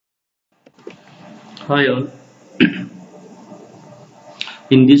Hi all.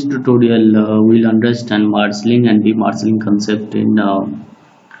 In this tutorial, we'll understand marshalling and demarshalling concept in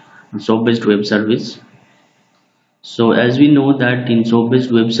SOAP-based web service. So, as we know that in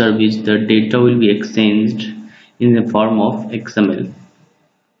SOAP-based web service, the data will be exchanged in the form of XML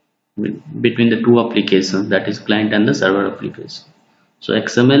between the two applications, that is client and the server application. So,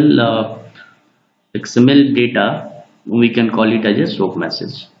 XML data we can call it as a SOAP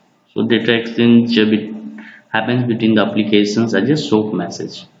message. So, data exchange happens between the applications as a SOAP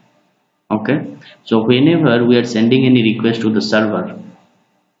message. Okay, so whenever we are sending any request to the server,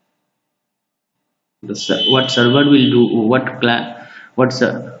 what server will do, what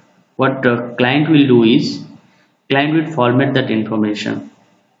ser- what client will do is client will format that information.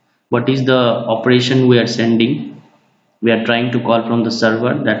 What is the operation we are sending, we are trying to call from the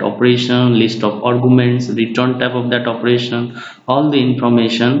server, that operation, list of arguments, return type of that operation, all the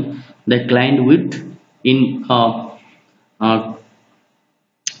information the client would in uh,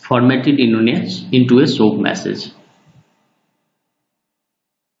 formatted into a SOAP message,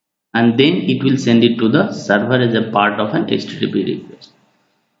 and then it will send it to the server as a part of an HTTP request.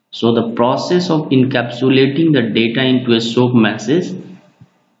 So the process of encapsulating the data into a SOAP message,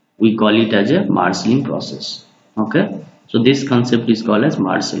 we call it as a marshalling process. Okay, so this concept is called as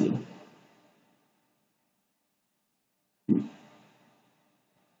marshalling.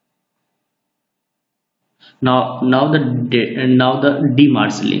 Now the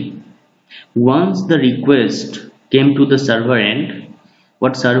demarshalling. Once the request came to the server end,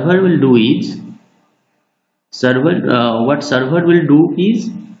 what server will do is what server will do is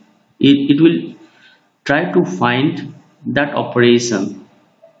it will try to find that operation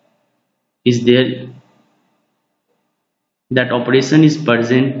is there, that operation is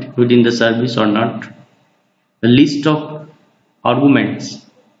present within the service or not, the list of arguments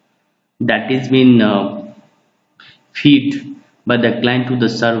that is been feed by the client to the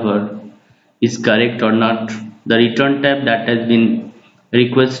server is correct or not, the return type that has been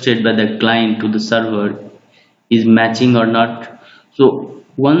requested by the client to the server is matching or not. So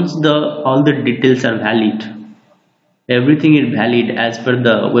once the all the details are valid, everything is valid as per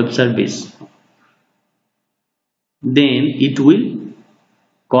the web service, then it will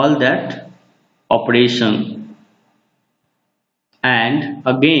call that operation and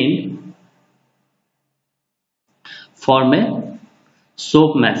again form a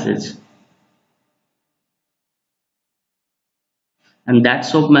SOAP message, and that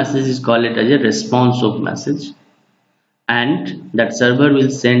SOAP message is called it as a response SOAP message, and that server will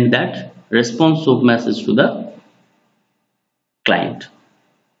send that response SOAP message to the client.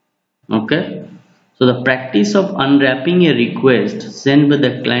 Okay, so the practice of unwrapping a request sent by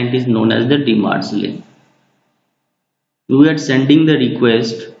the client is known as the demarshalling. We are sending the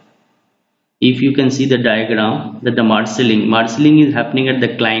request. If you can see the diagram, that the marshalling is happening at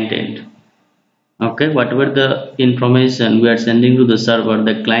the client end. Okay, whatever the information we are sending to the server,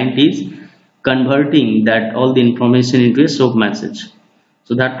 the client is converting that all the information into a SOAP message.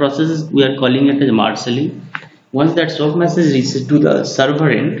 So that process is, we are calling it as marshalling. Once that SOAP message reaches to the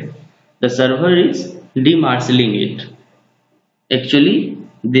server end, the server is demarshalling it. Actually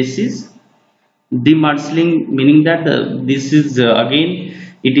this is demarshalling, meaning that this is again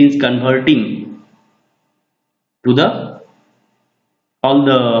it is converting to the all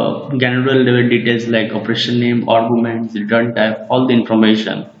the general level details like operation name, arguments, return type, all the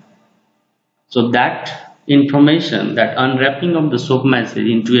information. So that information, that unwrapping of the SOAP message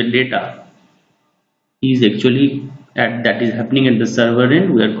into a data is actually that is happening at the server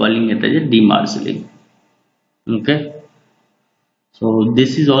end. We are calling it as a demarshalling. Okay, so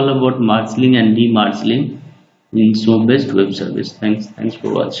this is all about marshalling and demarshalling in SOAP based web service. Thanks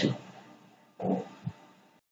for watching.